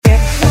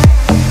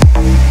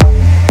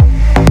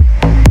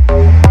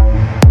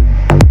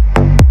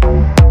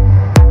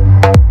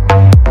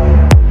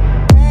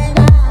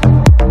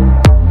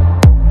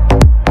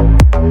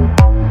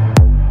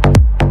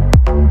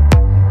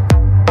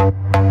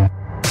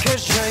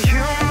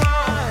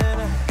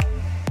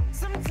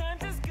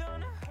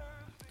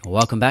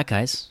Welcome back,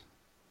 guys.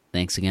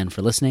 Thanks again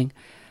for listening.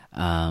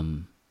 We're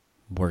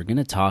going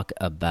to talk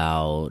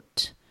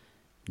about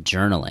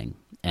journaling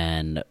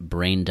and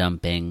brain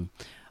dumping.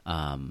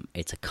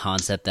 It's a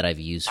concept that I've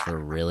used for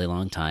a really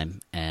long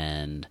time,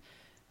 and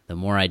the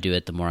more I do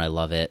it, the more I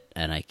love it,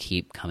 and I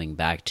keep coming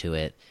back to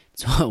it.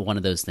 It's one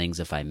of those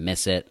things, if I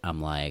miss it,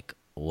 I'm like,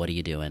 what are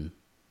you doing?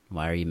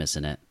 Why are you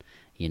missing it?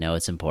 You know,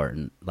 it's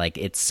important. Like,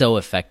 it's so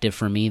effective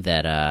for me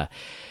that,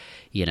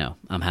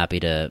 I'm happy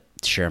to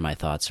share my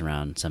thoughts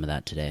around some of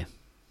that today.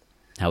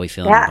 How are we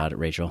feeling about it,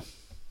 Rachel?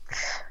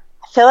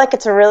 I feel like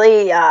it's a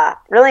really,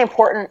 really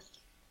important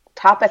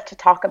topic to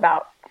talk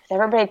about.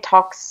 Everybody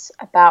talks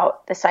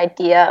about this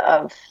idea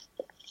of,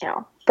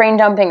 brain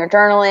dumping or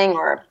journaling,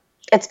 or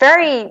it's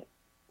very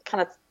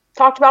kind of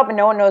talked about, but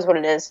no one knows what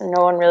it is, and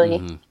no one really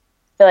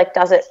feel like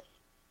does it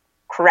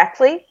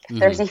correctly. If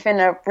there's even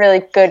a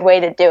really good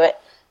way to do it.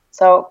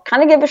 So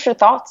kind of give us your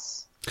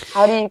thoughts.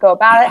 How do you go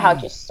about it?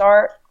 How'd you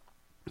start?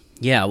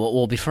 Yeah,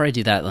 well, before I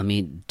do that, let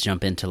me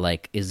jump into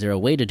is there a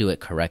way to do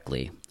it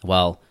correctly?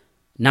 Well,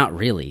 not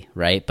really,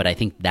 right? But I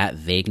think that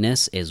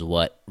vagueness is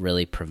what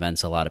really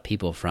prevents a lot of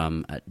people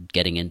from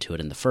getting into it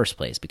in the first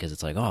place, because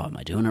it's like, oh, am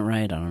I doing it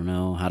right? I don't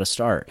know how to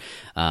start.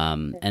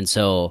 And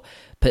so,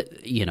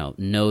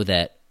 know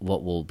that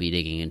what we'll be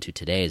digging into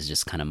today is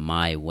just kind of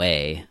my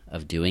way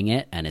of doing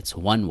it, and it's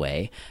one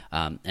way,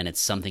 and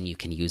it's something you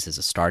can use as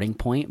a starting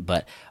point.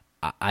 But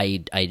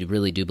I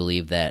really do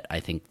believe that I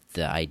think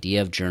the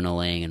idea of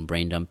journaling and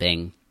brain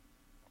dumping,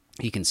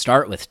 you can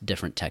start with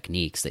different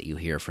techniques that you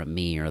hear from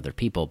me or other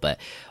people, but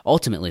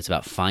ultimately it's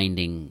about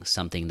finding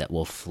something that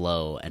will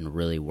flow and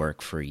really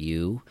work for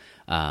you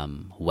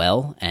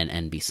well,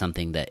 and be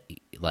something that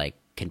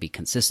can be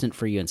consistent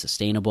for you and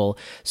sustainable.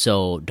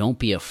 So don't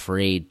be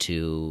afraid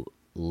to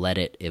let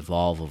it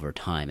evolve over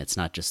time. It's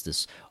not just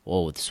this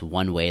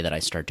one way that I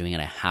start doing it.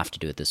 I have to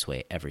do it this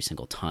way every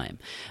single time.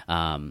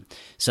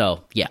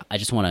 So I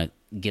just want to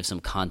give some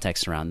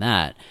context around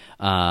that.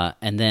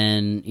 And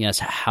then,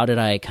 so how did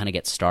I kind of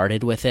get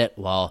started with it?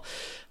 Well,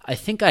 I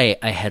think I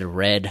had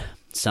read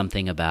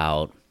something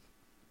about,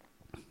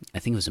 I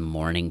think it was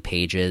morning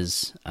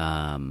pages,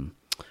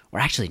 or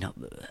actually, no,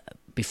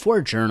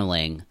 before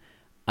journaling,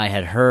 I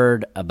had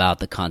heard about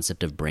the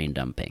concept of brain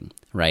dumping,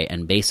 right?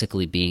 And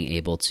basically being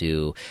able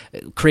to,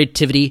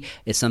 creativity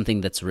is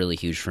something that's really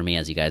huge for me,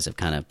 as you guys have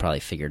kind of probably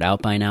figured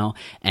out by now.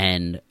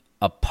 And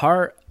a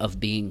part of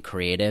being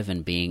creative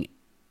and being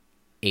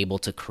able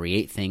to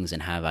create things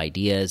and have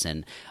ideas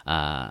and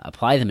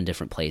apply them in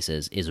different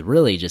places is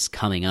really just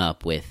coming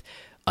up with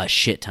a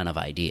shit ton of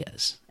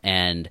ideas,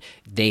 and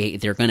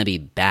they're going to be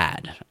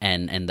bad,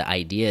 and the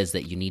idea is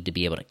that you need to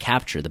be able to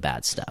capture the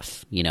bad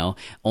stuff.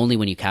 Only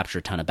when you capture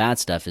a ton of bad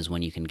stuff is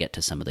when you can get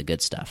to some of the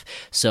good stuff.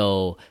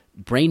 So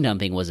brain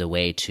dumping was a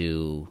way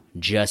to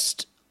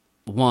just,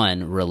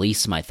 one,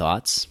 release my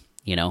thoughts,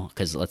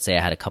 because let's say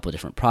I had a couple of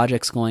different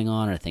projects going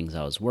on or things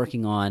I was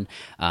working on,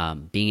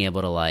 being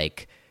able to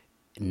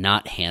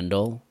not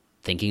handle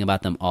thinking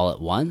about them all at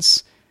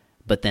once,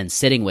 but then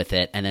sitting with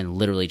it and then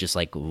literally just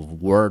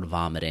word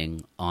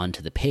vomiting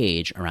onto the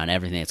page around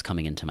everything that's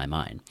coming into my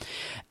mind.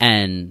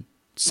 And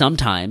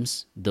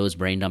sometimes those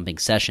brain dumping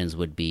sessions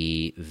would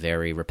be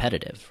very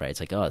repetitive, right? It's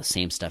like, oh, the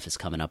same stuff is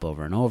coming up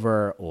over and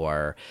over,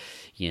 or,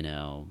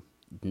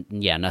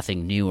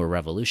 nothing new or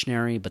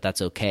revolutionary, but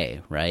that's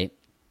okay, right?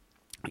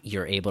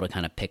 You're able to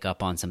kind of pick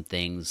up on some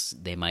things.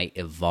 They might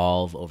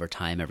evolve over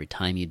time every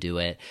time you do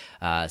it.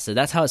 So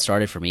that's how it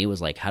started for me,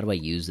 was how do I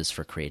use this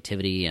for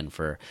creativity and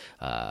for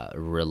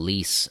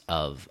release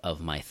of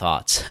my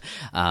thoughts?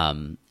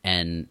 And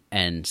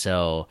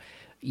so,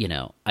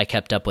 I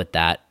kept up with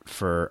that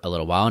for a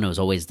little while, and it was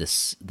always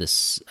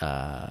this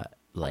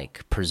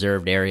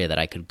preserved area that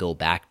I could go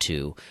back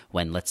to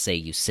when, let's say,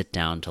 you sit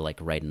down to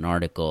write an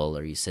article,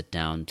 or you sit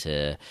down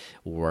to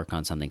work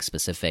on something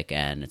specific,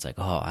 and it's like,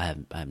 oh, I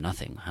have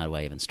nothing. How do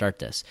I even start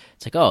this?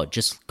 It's like, oh,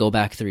 just go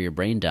back through your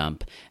brain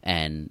dump,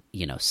 and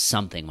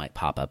something might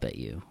pop up at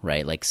you,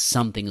 right?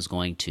 Something's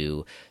going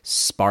to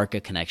spark a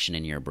connection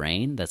in your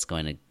brain that's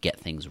going to get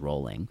things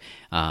rolling.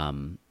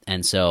 And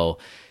so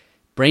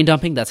brain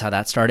dumping, that's how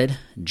that started.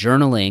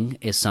 Journaling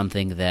is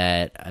something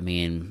that, I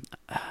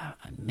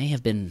may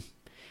have been,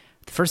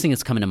 the first thing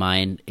that's coming to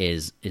mind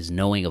is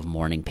knowing of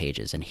morning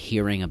pages and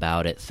hearing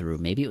about it through,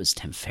 maybe it was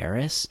Tim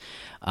Ferriss,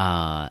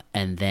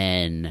 and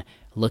then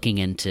looking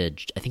into,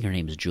 I think her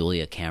name is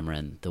Julia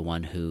Cameron, the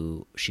one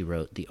who, she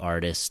wrote The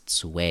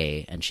Artist's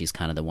Way, and she's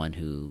kind of the one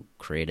who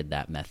created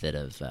that method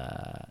of,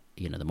 the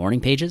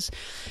morning pages.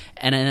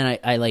 And then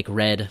I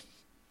read,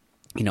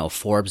 a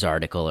Forbes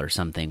article or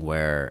something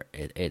where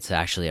it's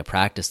actually a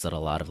practice that a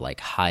lot of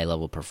high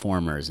level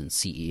performers and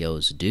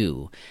CEOs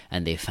do,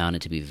 and they found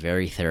it to be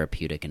very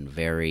therapeutic and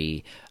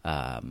very,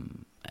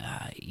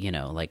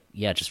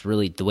 just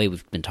really the way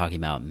we've been talking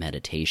about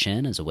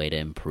meditation as a way to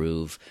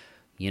improve,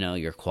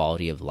 your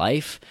quality of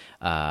life.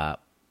 There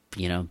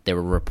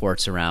were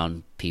reports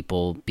around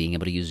people being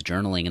able to use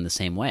journaling in the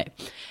same way.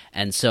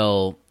 And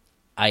so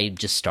I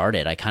just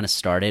started. I kind of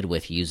started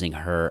with using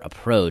her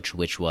approach,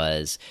 which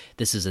was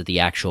this is the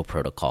actual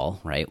protocol,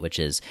 right? Which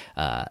is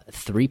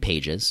 3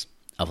 pages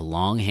of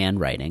long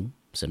handwriting,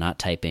 so not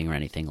typing or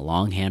anything,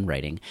 long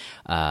handwriting,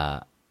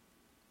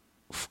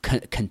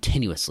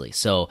 continuously.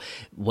 So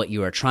what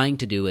you are trying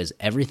to do is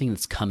everything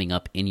that's coming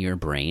up in your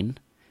brain,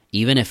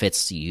 even if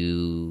it's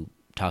you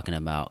talking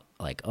about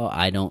like, oh,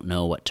 I don't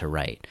know what to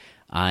write.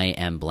 I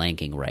am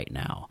blanking right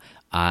now.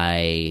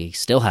 I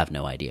still have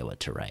no idea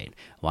what to write.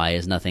 Why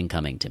is nothing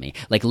coming to me?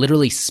 Like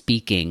literally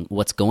speaking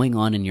what's going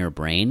on in your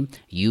brain,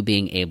 you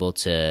being able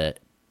to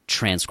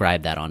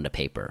transcribe that onto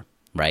paper,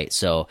 right?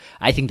 So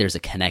I think there's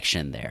a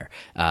connection there.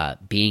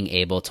 Being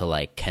able to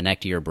like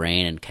connect your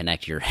brain and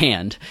connect your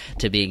hand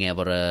to being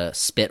able to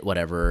spit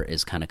whatever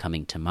is kind of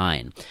coming to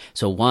mind.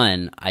 So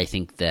one, I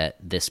think that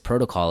this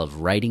protocol of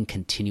writing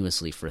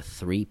continuously for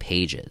 3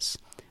 pages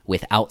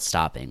without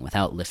stopping,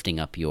 without lifting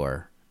up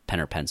your pen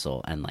or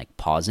pencil and like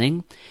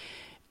pausing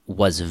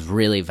was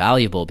really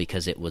valuable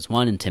because it was,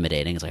 one,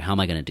 intimidating. It's like, how am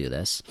I going to do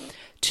this?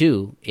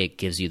 2, it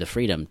gives you the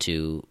freedom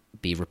to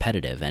be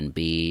repetitive and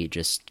be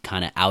just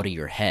kind of out of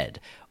your head,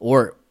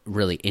 or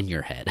really in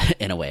your head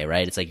in a way,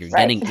 right? It's like you're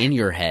getting in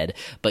your head,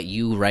 but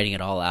you writing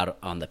it all out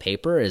on the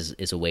paper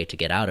is a way to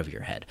get out of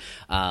your head.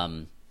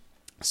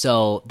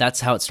 So that's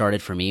how it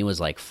started for me, was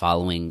like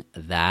following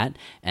that.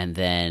 And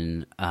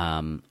then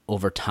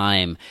over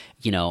time,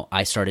 you know,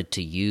 I started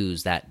to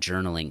use that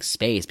journaling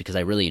space because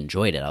I really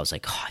enjoyed it. I was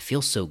like, oh, I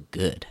feel so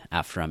good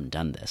after I'm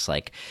done this.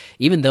 Like,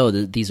 even though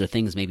these are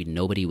things maybe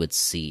nobody would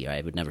see,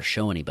 I would never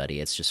show anybody,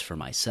 it's just for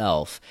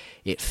myself,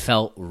 it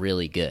felt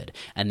really good.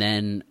 And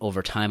then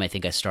over time, I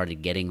think I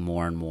started getting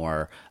more and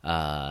more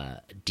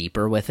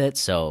deeper with it.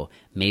 So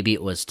maybe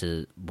it was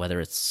to, whether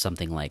it's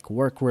something like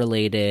work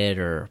related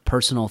or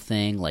personal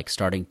thing, like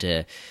starting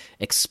to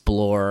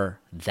explore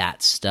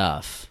that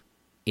stuff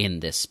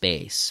in this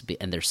space.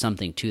 And there's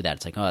something to that.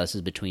 It's like, oh, this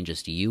is between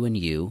just you and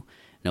you.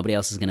 Nobody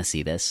else is going to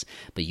see this,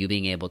 but you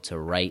being able to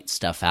write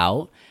stuff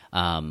out.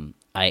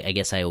 I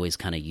guess I always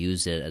kind of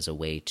use it as a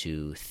way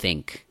to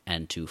think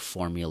and to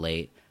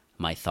formulate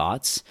my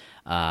thoughts.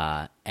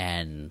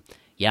 And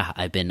yeah,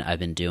 I've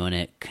been doing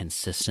it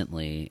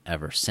consistently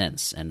ever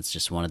since. And it's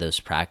just one of those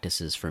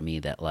practices for me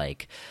that,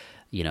 like,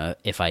 you know,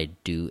 if I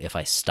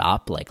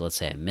stop, like, let's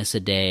say I miss a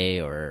day,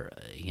 or,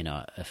 you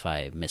know, if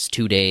I miss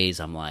 2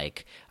 days, I'm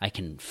like, I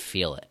can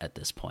feel it at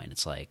this point.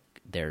 It's like,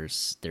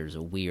 there's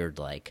a weird,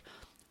 like,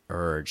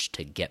 urge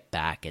to get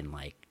back and,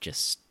 like,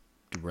 just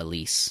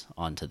release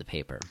onto the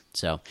paper.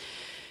 So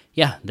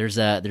yeah, there's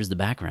the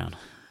background.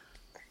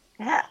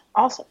 Yeah.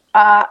 Awesome.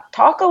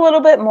 Talk a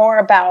little bit more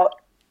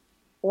about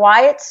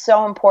why it's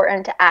so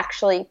important to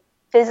actually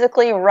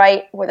physically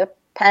write with a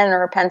pen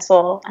or a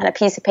pencil and a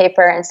piece of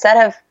paper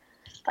instead of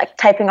like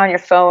typing on your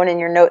phone in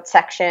your notes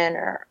section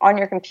or on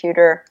your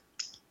computer.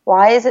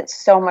 Why is it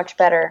so much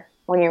better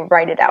when you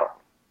write it out?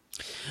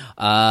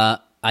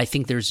 I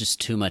think there's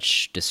just too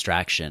much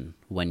distraction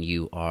when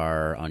you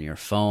are on your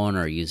phone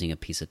or using a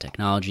piece of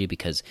technology,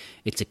 because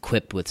it's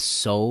equipped with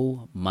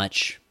so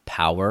much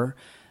power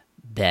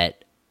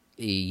that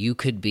you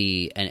could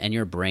be, and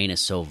your brain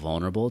is so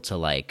vulnerable to,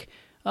 like,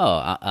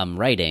 oh, I'm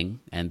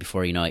writing, and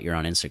before you know it, you're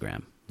on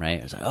Instagram. Right?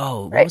 It's like,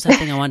 oh, what was that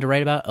thing I wanted to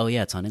write about? Oh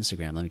yeah, it's on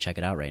Instagram. Let me check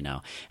it out right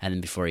now. And then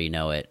before you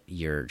know it,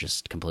 you're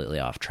just completely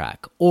off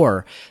track.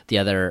 Or the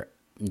other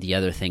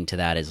thing to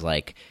that is,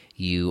 like,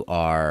 you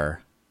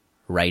are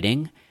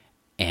writing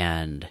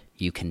and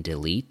you can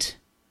delete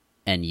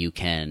and you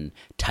can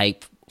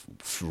type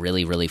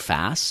really, really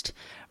fast,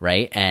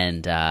 right?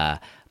 And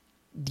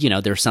you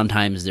know, there's a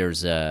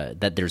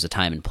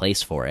time and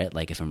place for it.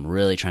 Like, if I'm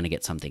really trying to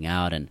get something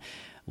out and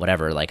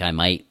whatever, like, I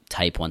might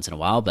type once in a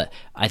while, but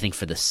I think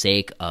for the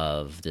sake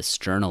of this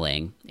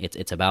journaling,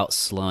 it's about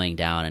slowing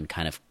down and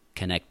kind of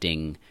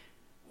connecting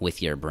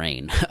with your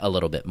brain a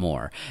little bit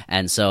more.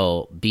 And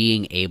so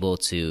being able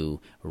to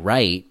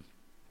write,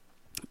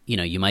 you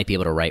know, you might be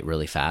able to write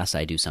really fast.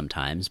 I do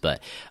sometimes,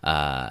 but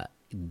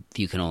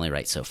you can only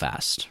write so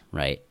fast,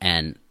 right?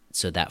 And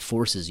so that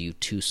forces you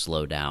to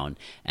slow down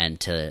and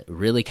to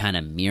really kind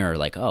of mirror,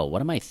 like, oh,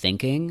 what am I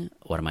thinking?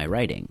 What am I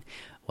writing?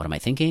 What am I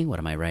thinking? What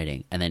am I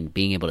writing? And then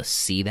being able to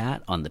see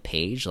that on the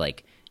page,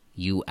 like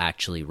you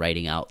actually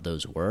writing out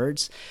those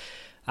words.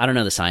 I don't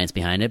know the science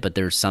behind it, but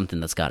there's something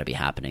that's got to be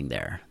happening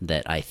there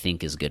that I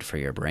think is good for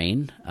your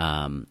brain.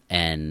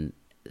 And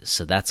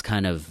so that's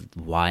kind of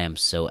why I'm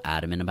so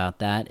adamant about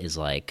that, is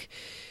like,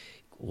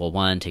 well,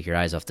 one, take your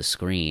eyes off the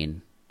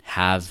screen.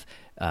 Have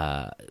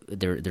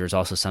there's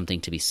also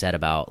something to be said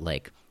about,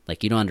 like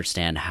you don't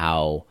understand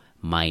how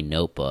my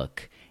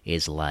notebook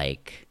is,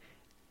 like,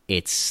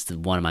 it's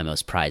one of my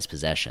most prized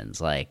possessions.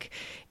 Like,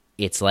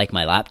 it's like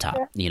my laptop,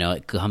 you know,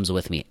 it comes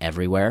with me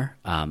everywhere.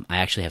 I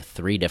actually have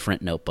 3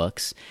 different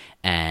notebooks,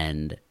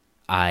 and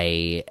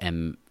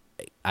I'm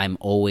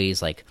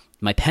always, like,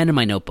 my pen and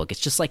my notebook, it's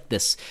just like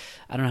this,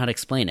 I don't know how to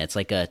explain it. It's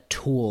like a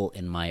tool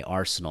in my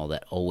arsenal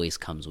that always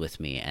comes with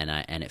me, and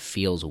it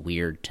feels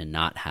weird to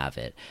not have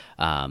it.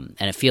 And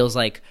it feels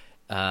like,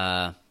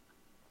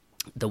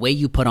 the way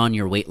you put on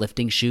your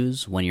weightlifting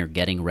shoes when you're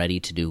getting ready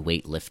to do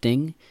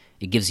weightlifting,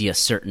 it gives you a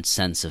certain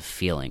sense of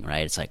feeling,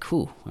 right? It's like,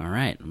 whew, all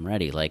right, I'm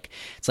ready. Like,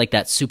 it's like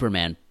that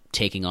Superman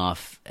taking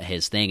off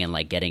his thing and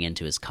like getting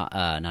into his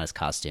not his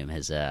costume,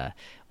 his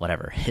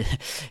whatever,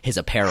 his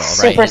apparel,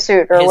 right? Super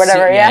suit or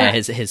whatever, yeah.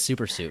 His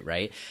super suit,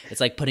 right?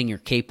 It's like putting your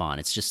cape on.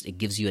 It's just, it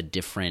gives you a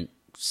different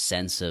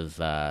sense of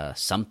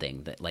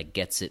something that like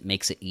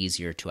makes it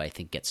easier to, I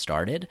think, get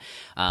started.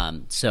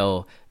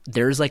 So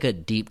there's like a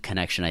deep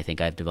connection I think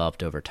I've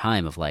developed over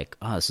time of like,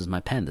 oh, this is my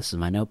pen, this is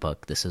my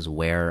notebook, this is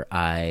where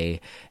I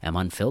am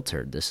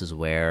unfiltered, this is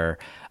where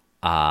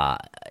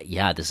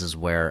this is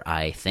where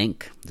I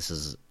think.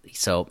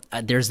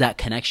 There's that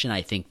connection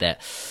I think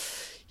that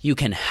you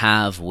can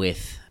have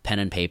with pen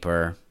and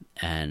paper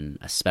and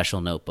a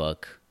special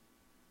notebook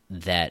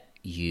that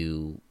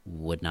you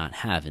would not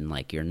have in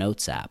like your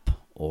notes app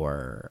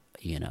or,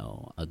 you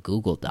know, a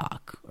Google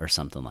Doc or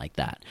something like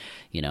that.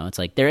 You know, it's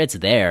like it's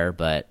there,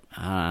 but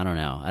I don't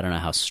know. I don't know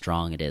how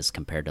strong it is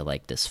compared to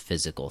like this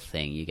physical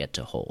thing you get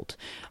to hold.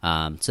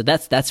 So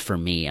that's for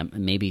me.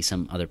 Maybe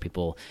some other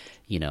people,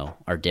 you know,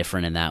 are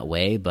different in that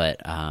way,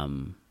 but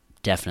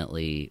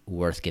definitely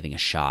worth giving a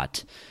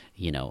shot,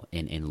 you know,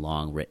 in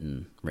long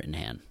written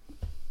hand.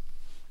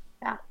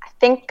 Yeah, I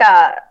think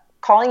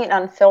calling it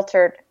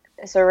unfiltered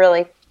is a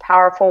really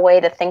powerful way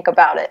to think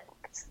about it.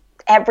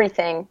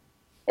 Everything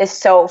is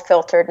so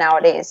filtered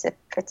nowadays. If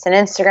it's an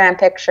Instagram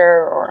picture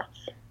or,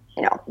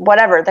 you know,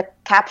 whatever, the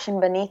caption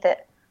beneath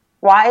it.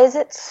 Why is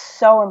it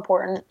so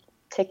important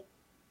to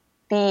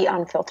be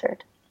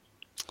unfiltered?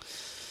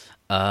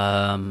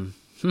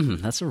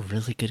 That's a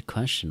really good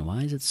question.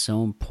 Why is it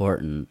so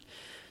important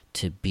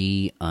to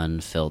be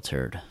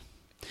unfiltered?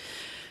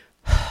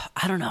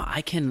 I don't know.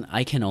 I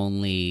can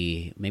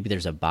only, maybe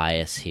there's a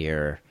bias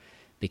here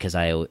because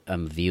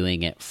I'm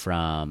viewing it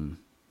from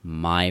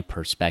my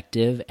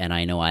perspective, and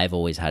I know I've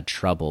always had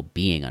trouble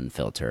being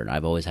unfiltered.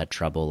 I've always had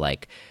trouble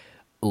like,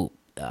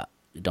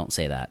 don't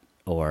say that.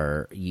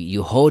 Or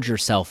you hold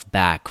yourself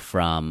back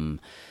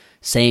from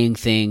saying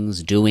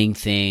things, doing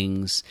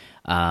things,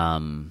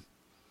 and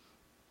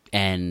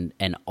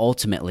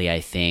ultimately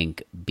I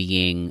think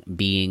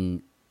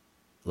being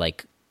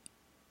like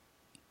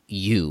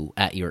you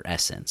at your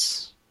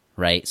essence,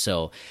 right?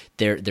 So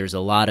there's a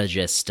lot of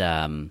just,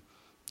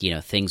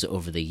 things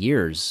over the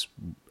years,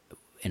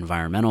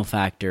 environmental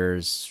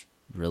factors,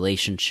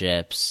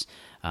 relationships,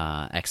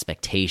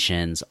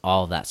 expectations,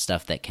 all that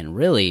stuff that can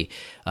really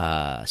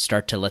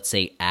start to, let's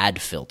say,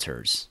 add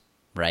filters,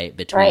 right,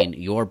 between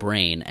your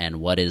brain and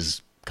what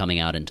is coming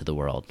out into the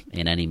world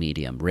in any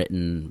medium,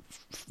 written,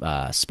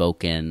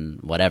 spoken,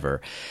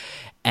 whatever.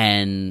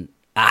 And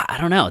I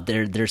don't know,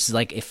 there's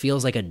like, it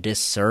feels like a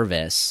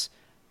disservice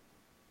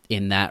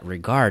in that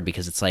regard,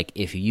 because it's like,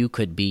 if you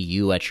could be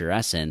you at your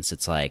essence,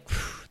 it's like,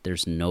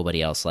 there's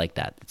nobody else like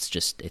that.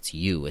 It's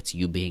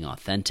you being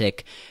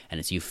authentic, and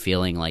it's you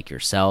feeling like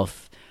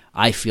yourself.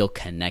 I feel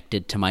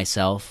connected to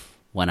myself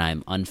when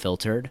I'm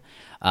unfiltered.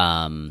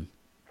 And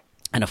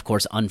of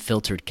course,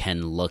 unfiltered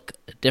can look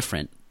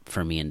different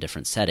for me in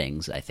different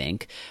settings, I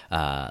think.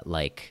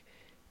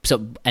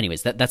 So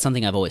anyways, that's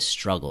something I've always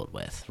struggled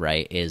with,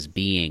 right? Is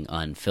being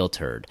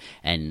unfiltered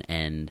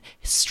and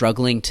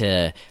struggling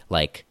to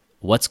like,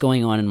 what's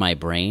going on in my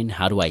brain?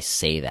 How do I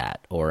say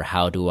that? Or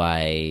how do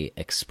I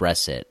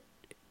express it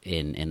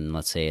in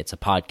let's say it's a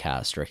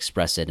podcast, or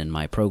express it in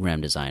my program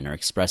design, or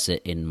express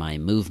it in my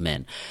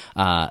movement?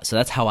 So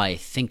that's how I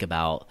think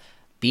about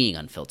being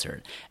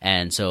unfiltered.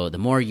 And so the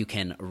more you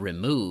can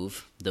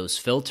remove those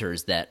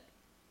filters that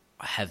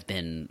have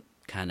been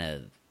kind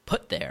of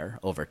put there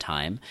over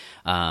time,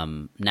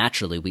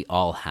 naturally we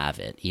all have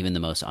it. Even the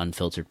most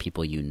unfiltered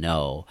people, you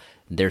know,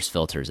 there's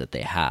filters that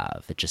they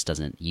have. It just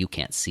you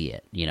can't see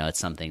it. You know, it's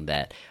something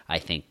that I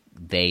think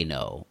they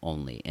know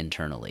only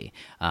internally,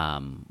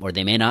 or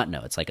they may not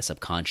know. It's like a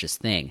subconscious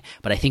thing.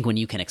 But I think when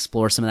you can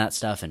explore some of that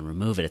stuff and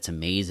remove it, it's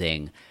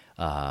amazing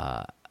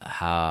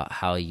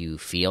how you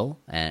feel,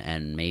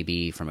 and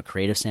maybe from a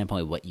creative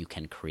standpoint, what you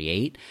can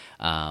create,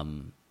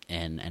 and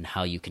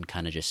how you can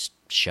kind of just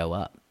show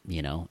up,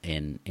 you know,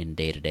 in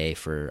day to day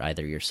for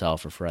either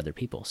yourself or for other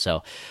people.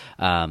 So,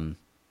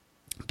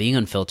 being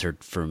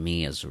unfiltered for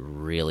me is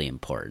really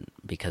important,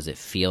 because it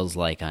feels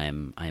like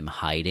I'm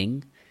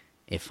hiding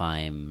if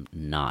I'm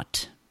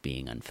not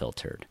being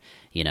unfiltered,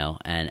 you know?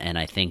 And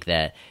I think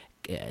that,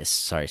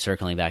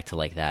 circling back to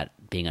like that,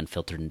 being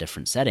unfiltered in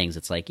different settings,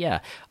 it's like, yeah,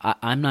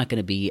 I'm not going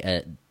to be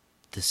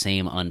the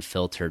same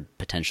unfiltered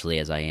potentially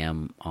as I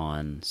am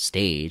on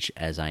stage,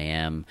 as I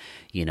am,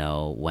 you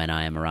know, when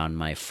I am around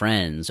my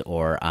friends,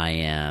 or I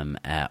am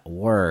at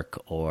work,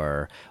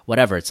 or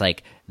whatever. It's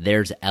like,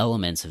 there's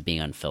elements of being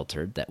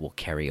unfiltered that will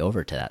carry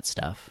over to that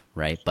stuff,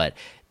 right? But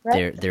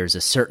there's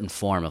a certain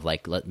form of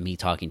like, me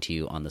talking to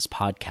you on this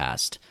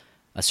podcast,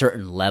 a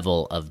certain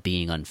level of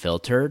being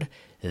unfiltered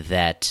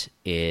that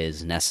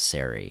is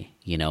necessary,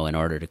 you know, in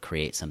order to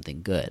create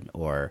something good,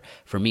 or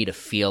for me to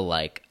feel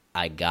like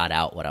I got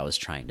out what I was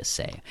trying to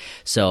say.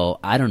 So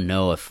I don't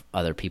know if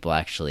other people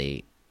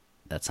actually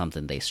that's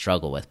something they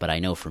struggle with. But I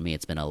know for me,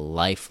 it's been a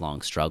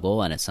lifelong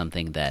struggle, and it's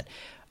something that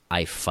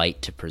I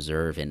fight to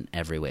preserve in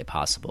every way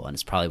possible. And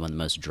it's probably one of the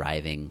most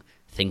driving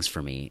things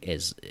for me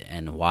is,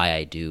 and why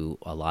I do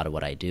a lot of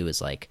what I do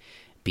is like,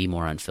 be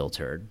more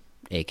unfiltered,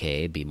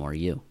 AKA be more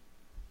you.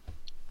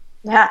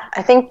 Yeah,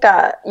 I think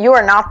you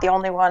are not the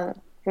only one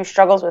who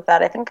struggles with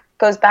that. I think it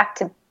goes back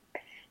to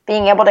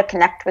being able to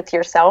connect with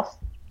yourself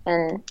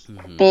and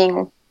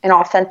being an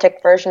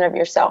authentic version of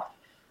yourself.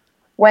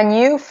 When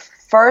you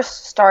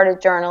first started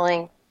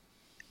journaling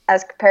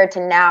as compared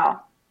to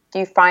now, do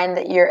you find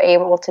that you're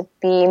able to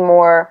be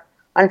more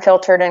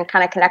unfiltered and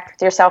kind of connect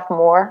with yourself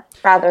more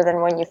rather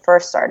than when you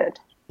first started?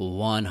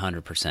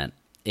 100%.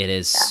 It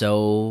is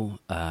so,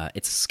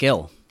 it's a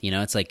skill. You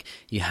know, it's like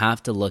you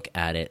have to look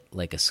at it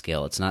like a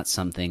skill. It's not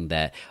something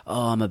that,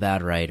 oh, I'm a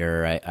bad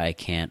writer, I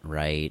can't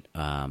write.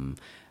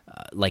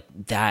 Like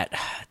that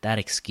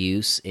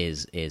excuse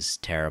is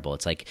terrible.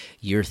 It's like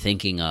you're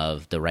thinking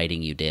of the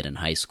writing you did in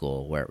high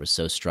school where it was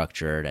so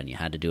structured and you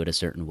had to do it a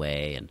certain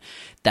way. And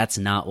that's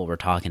not what we're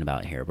talking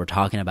about here. We're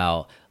talking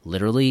about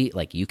literally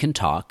like you can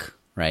talk,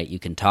 right? You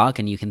can talk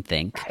and you can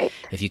think. Right.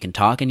 If you can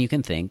talk and you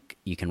can think,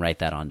 you can write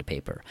that onto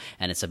paper.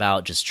 And it's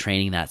about just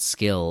training that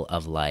skill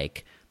of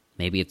like,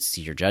 maybe it's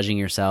you're judging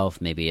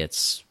yourself. Maybe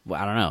it's,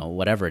 I don't know,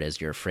 whatever it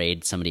is. You're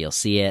afraid somebody will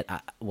see it,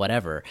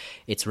 whatever.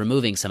 It's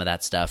removing some of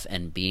that stuff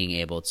and being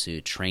able to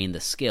train the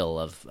skill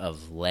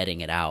of letting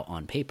it out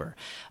on paper.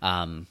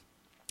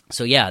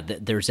 So yeah,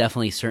 there's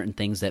definitely certain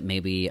things that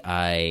maybe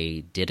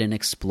I didn't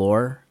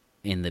explore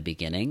in the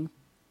beginning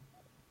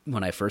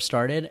when I first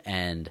started.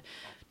 And,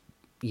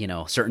 you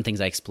know, certain things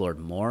I explored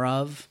more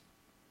of,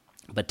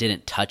 but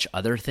didn't touch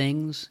other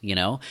things, you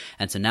know?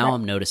 And so now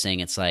I'm noticing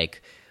it's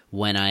like,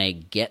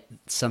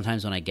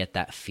 sometimes when I get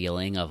that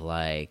feeling of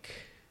like,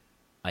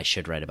 I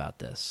should write about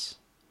this,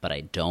 but I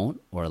don't,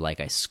 or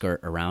like I skirt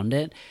around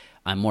it,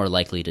 I'm more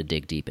likely to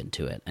dig deep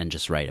into it and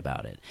just write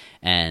about it.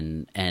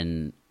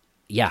 And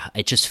yeah,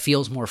 it just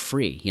feels more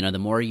free. You know, the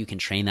more you can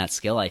train that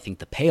skill, I think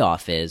the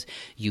payoff is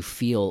you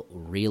feel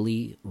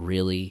really,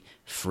 really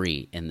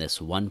free in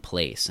this one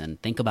place.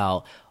 And think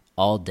about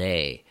all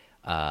day,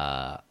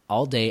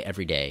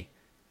 every day,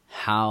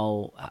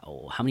 how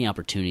many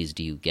opportunities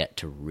do you get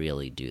to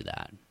really do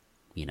that,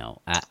 you know,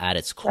 at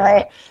its core?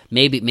 Right.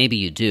 Maybe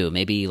you do.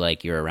 Maybe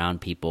like you're around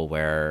people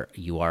where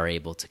you are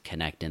able to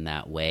connect in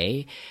that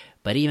way.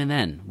 But even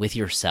then, with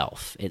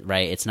yourself,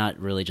 right? It's not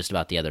really just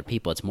about the other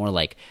people. It's more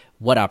like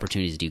what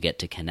opportunities do you get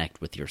to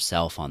connect with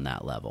yourself on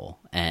that level?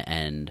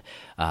 And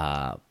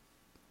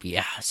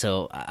yeah,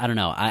 so I don't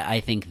know.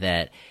 I think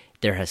that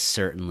there has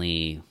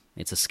certainly...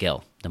 It's a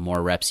skill. The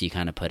more reps you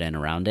kind of put in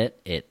around it,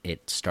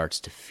 it starts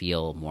to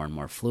feel more and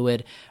more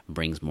fluid,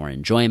 brings more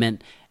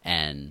enjoyment,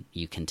 and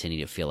you continue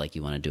to feel like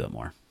you want to do it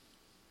more.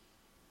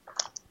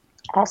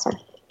 Awesome.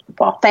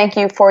 Well, thank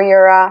you for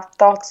your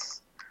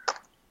thoughts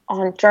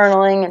on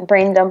journaling and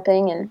brain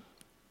dumping and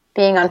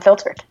being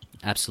unfiltered.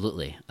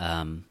 Absolutely.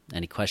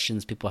 Any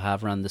questions people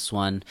have around this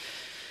one,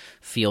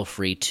 feel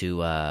free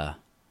to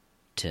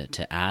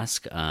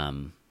ask.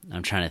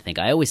 I'm trying to think.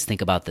 I always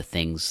think about the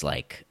things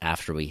like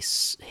after we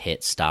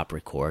hit stop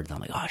record, I'm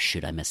like, oh,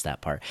 shoot, I missed that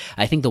part.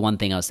 I think the one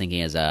thing I was thinking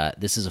is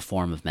this is a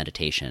form of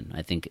meditation.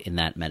 I think in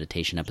that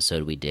meditation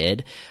episode we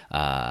did,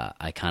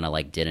 I kind of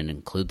like didn't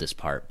include this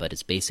part, but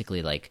it's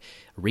basically like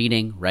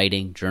reading,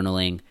 writing,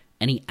 journaling,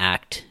 any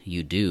act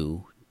you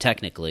do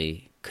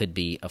technically could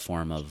be a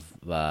form of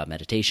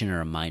meditation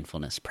or a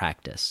mindfulness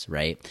practice,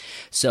 right?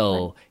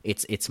 So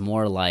it's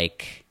more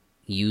like...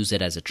 use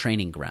it as a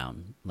training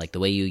ground, like the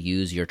way you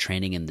use your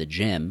training in the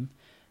gym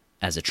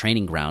as a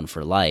training ground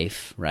for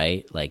life,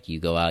 right? Like you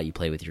go out, you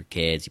play with your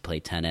kids, you play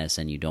tennis,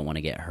 and you don't want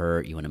to get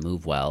hurt, you want to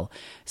move well.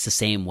 It's the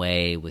same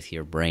way with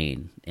your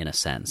brain in a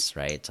sense,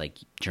 right? It's like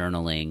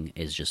journaling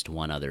is just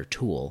one other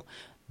tool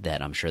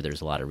that I'm sure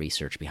there's a lot of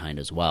research behind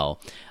as well,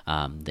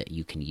 that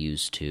you can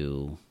use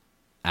to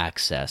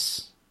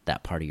access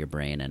that part of your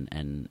brain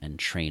and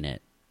train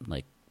it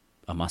like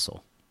a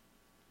muscle.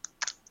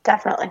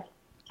 Definitely.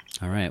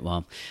 All right.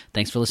 Well,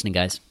 thanks for listening,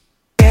 guys.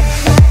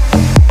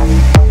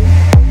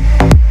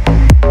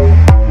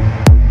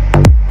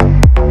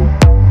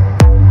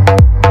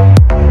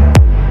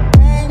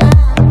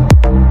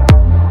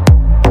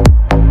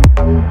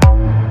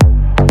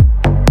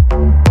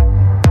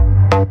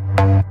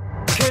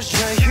 Cause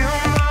you're